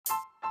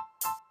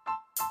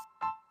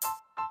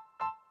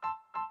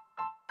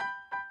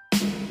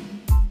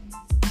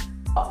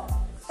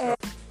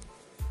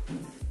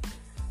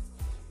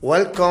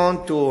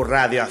Welcome to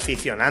Radio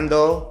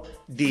Aficionando,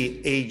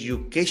 the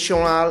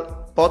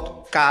educational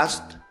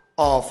podcast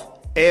of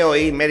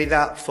EOI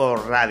Mérida for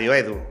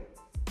RadioEdu.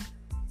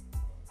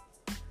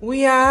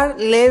 We are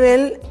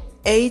level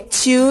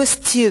A2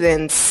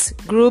 students,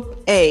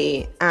 Group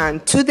A,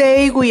 and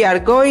today we are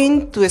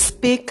going to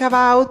speak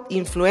about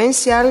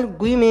influential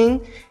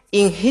women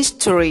in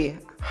history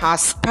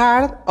as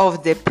part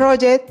of the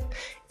project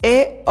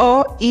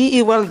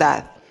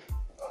EOIgualdad.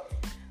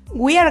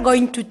 We are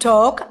going to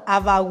talk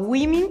about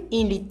women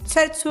in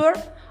literature,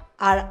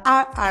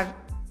 art,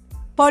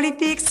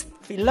 politics,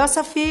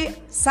 philosophy,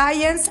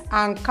 science,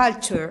 and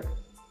culture.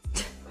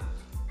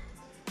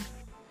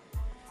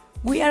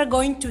 We are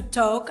going to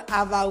talk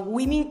about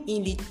women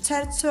in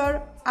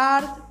literature,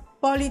 art,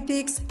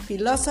 politics,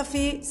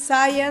 philosophy,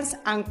 science,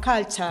 and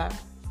culture.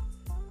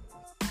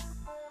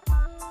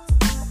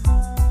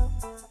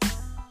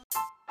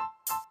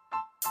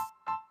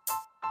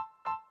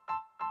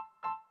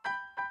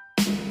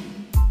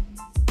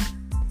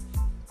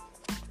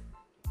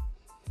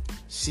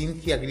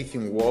 Cynthia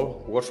Griffin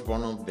Wall was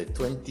born on the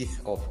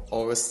 20th of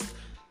August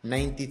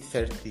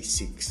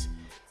 1936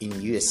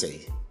 in USA.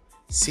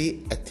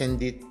 She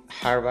attended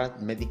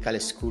Harvard Medical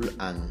School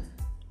and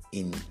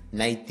in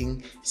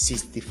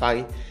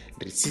 1965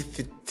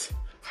 received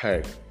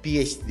her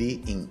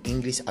PhD in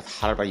English at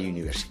Harvard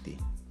University.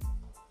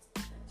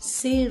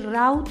 She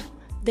wrote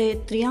The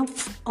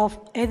Triumph of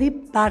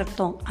Edith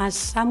Barton and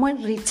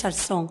Samuel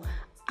Richardson,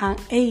 an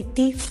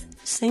 18th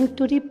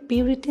century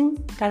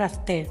Puritan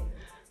character.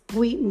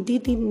 We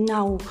didn't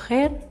know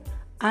her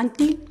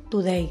until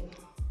today.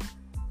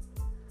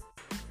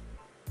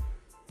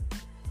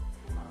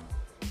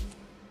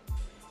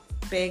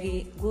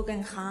 Peggy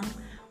Guggenheim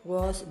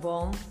was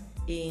born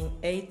in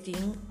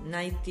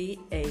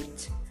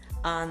 1898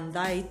 and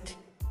died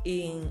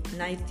in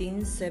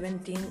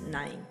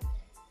 1979.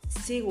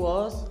 She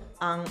was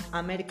an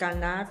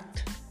American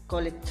art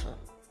collector.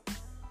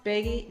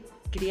 Peggy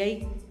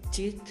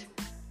created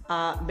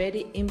a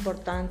very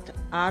important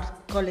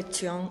art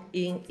collection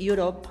in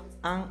Europe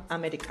and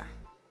America.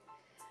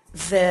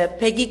 The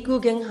Peggy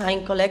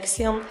Guggenheim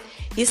collection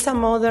is a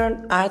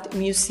modern art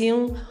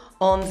museum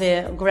on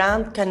the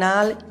Grand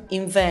Canal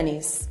in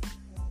Venice.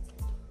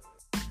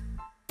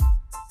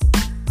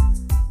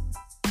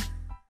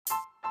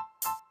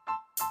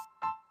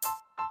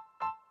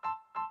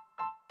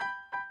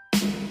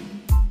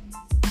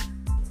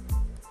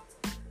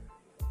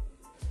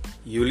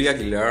 Julia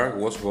Gillard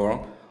was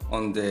born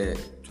on the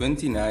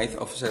 29th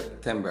of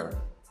September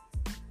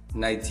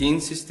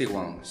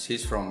 1961.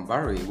 She's from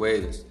Barry,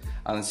 Wales,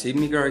 and she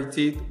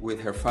migrated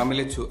with her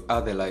family to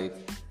Adelaide,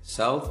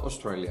 South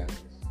Australia.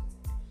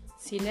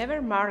 She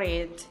never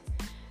married.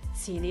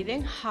 She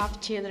didn't have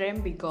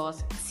children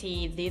because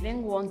she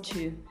didn't want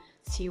to.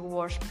 She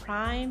was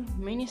Prime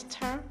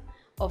Minister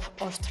of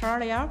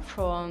Australia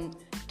from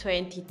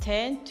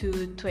 2010 to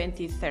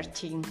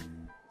 2013.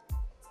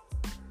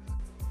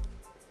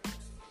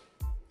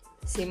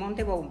 Simone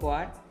de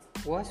Beauvoir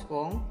was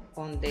born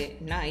on the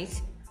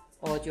 9th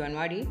of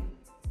January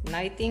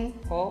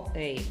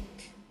 1908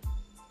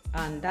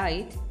 and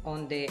died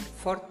on the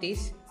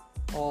 40th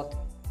of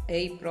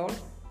April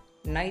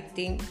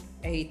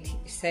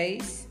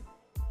 1986.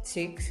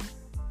 She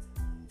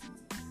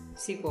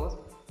was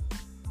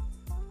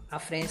a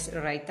French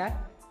writer,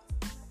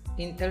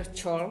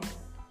 intellectual,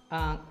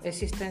 and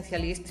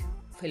existentialist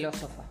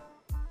philosopher.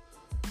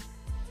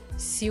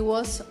 She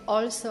was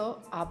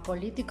also a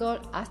political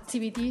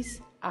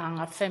activist and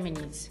a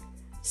feminist.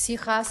 She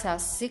has a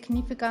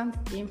significant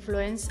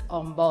influence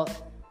on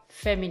both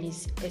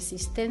feminist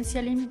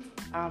existentialism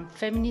and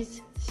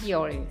feminist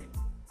theory.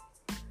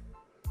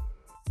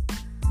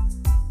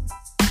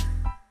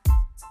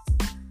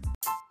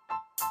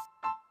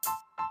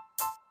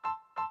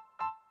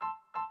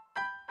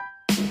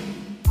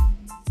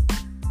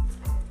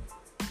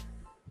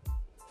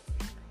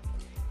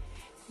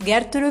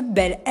 Gertrude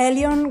Bell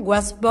Elion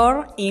was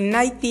born in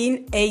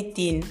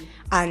 1918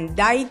 and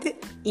died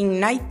in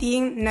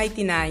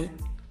 1999.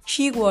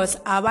 She was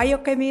a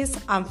biochemist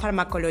and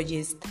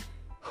pharmacologist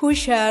who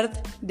shared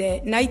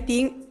the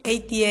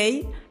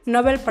 1988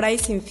 Nobel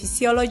Prize in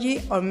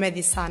Physiology or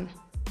Medicine.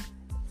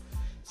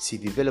 She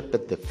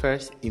developed the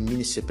first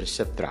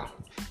immunosuppressive drug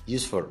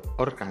used for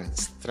organ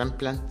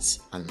transplants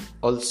and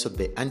also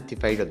the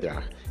antiviral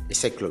drug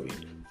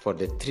acyclovir for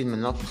the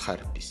treatment of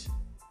herpes.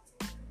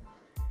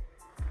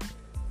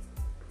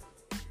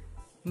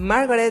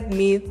 Margaret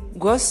Mead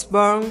was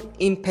born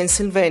in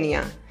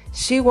Pennsylvania.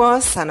 She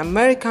was an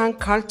American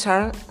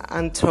cultural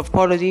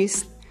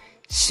anthropologist.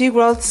 She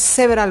wrote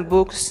several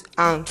books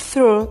and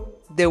through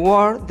the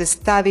war the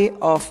study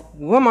of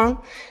woman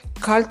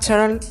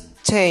culture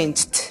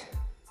changed.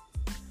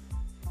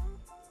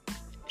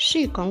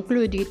 She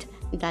concluded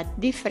that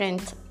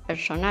different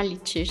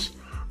personalities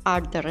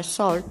are the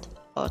result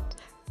of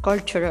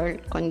cultural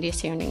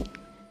conditioning.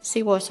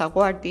 She was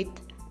awarded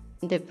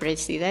the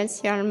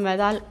Presidential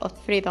Medal of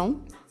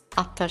Freedom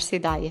after she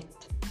died.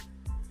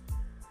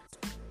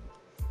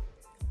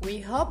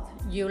 We hope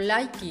you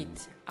like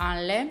it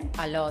and learn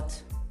a lot.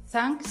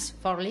 Thanks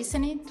for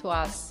listening to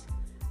us.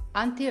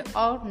 Until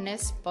our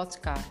next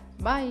podcast.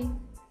 Bye.